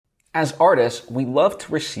As artists, we love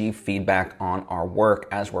to receive feedback on our work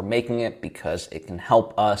as we're making it because it can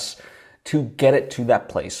help us to get it to that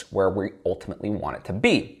place where we ultimately want it to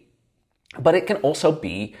be. But it can also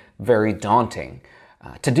be very daunting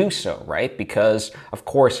to do so, right? Because, of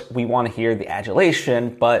course, we want to hear the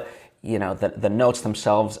adulation, but, the notes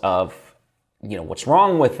themselves of, what's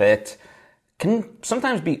wrong with it can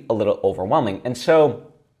sometimes be a little overwhelming. And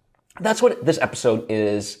so that's what this episode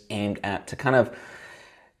is aimed at, to kind of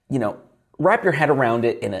wrap your head around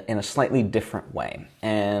it in a slightly different way.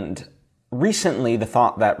 And recently, the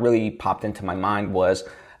thought that really popped into my mind was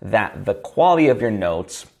that the quality of your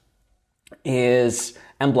notes is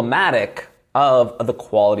emblematic of the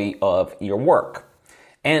quality of your work.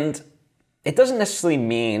 And it doesn't necessarily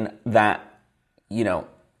mean that,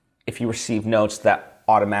 if you receive notes that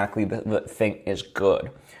automatically the thing is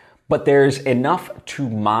good. But there's enough to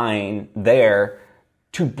mine there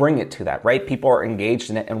to bring it to that, right? People are engaged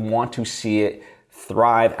in it and want to see it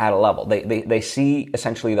thrive at a level. They see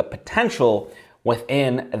essentially the potential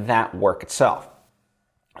within that work itself.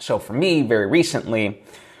 So for me, very recently,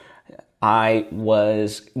 I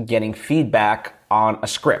was getting feedback on a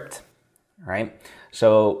script, right?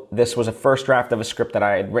 So this was a first draft of a script that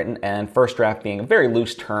I had written, and first draft being a very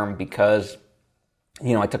loose term because,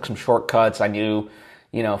 I took some shortcuts. I knew,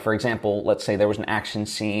 for example, let's say there was an action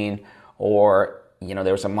scene or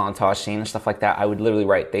there was a montage scene and stuff like that. I would literally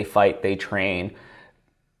write, they fight, they train,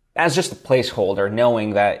 as just a placeholder,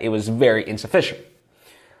 knowing that it was very insufficient.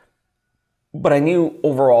 But I knew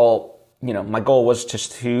overall, my goal was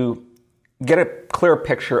just to get a clear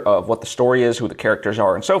picture of what the story is, who the characters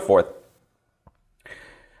are, and so forth.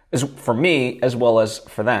 As for me, as well as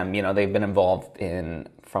for them, they've been involved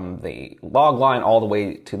from the log line all the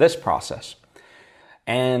way to this process.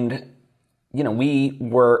 And, we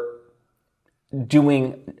were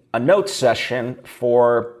doing a note session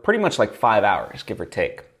for pretty much like 5 hours, give or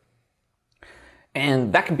take.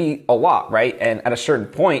 And that can be a lot, right? And at a certain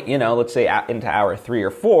point, let's say into hour 3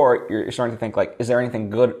 or 4, you're starting to think like, is there anything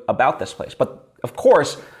good about this place? But of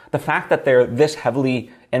course, the fact that they're this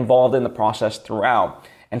heavily involved in the process throughout,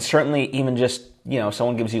 and certainly even just,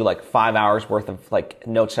 someone gives you like 5 hours worth of like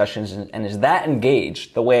note sessions and is that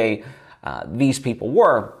engaged the way these people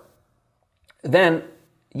were, then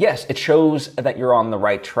yes, it shows that you're on the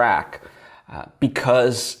right track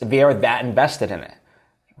because they are that invested in it,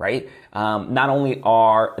 right? Not only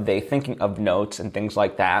are they thinking of notes and things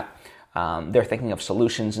like that, they're thinking of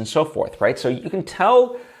solutions and so forth, right? So you can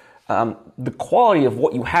tell the quality of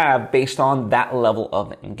what you have based on that level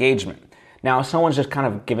of engagement. Now, if someone's just kind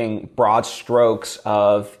of giving broad strokes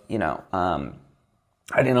of, I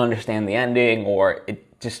didn't understand the ending, or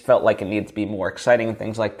it just felt like it needed to be more exciting and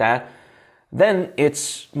things like that, then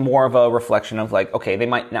it's more of a reflection of like, okay, they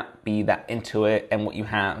might not be that into it, and what you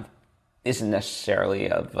have isn't necessarily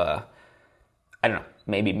of,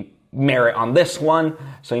 maybe merit on this one,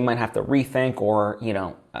 so you might have to rethink, or,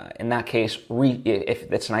 in that case,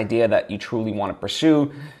 if it's an idea that you truly want to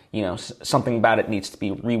pursue, something about it needs to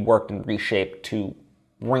be reworked and reshaped to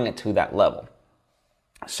bring it to that level.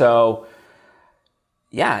 So,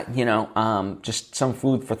 yeah, just some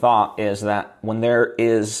food for thought is that when there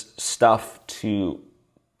is stuff to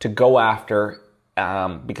go after,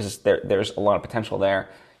 because there's a lot of potential there,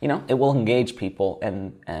 it will engage people,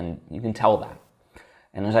 and you can tell that.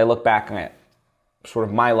 And as I look back at sort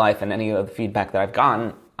of my life and any of the feedback that I've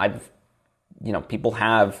gotten, people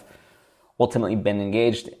have ultimately been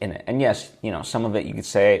engaged in it. And yes, some of it you could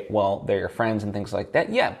say, well, they're your friends and things like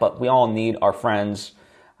that. Yeah, but we all need our friends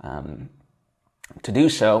to do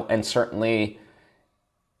so. And certainly,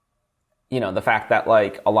 the fact that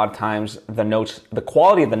like a lot of times the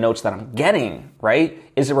quality of the notes that I'm getting, right,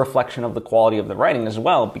 is a reflection of the quality of the writing as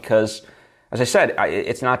well. Because as I said,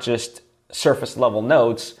 it's not just surface level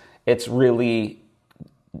notes. It's really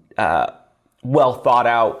well thought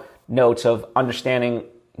out notes of understanding,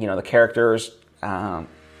 the characters,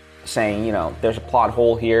 saying, there's a plot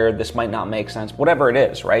hole here, this might not make sense, whatever it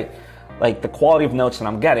is, right? Like the quality of notes that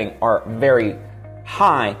I'm getting are very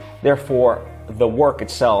high, therefore the work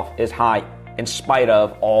itself is high in spite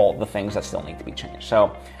of all the things that still need to be changed.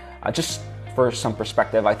 So just for some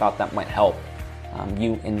perspective, I thought that might help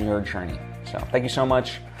you in your journey. So thank you so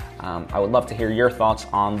much. I would love to hear your thoughts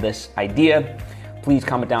on this idea. Please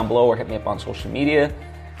comment down below or hit me up on social media.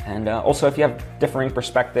 And also, if you have differing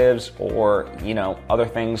perspectives or, other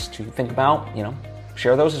things to think about,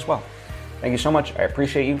 share those as well. Thank you so much. I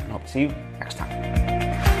appreciate you and hope to see you next time.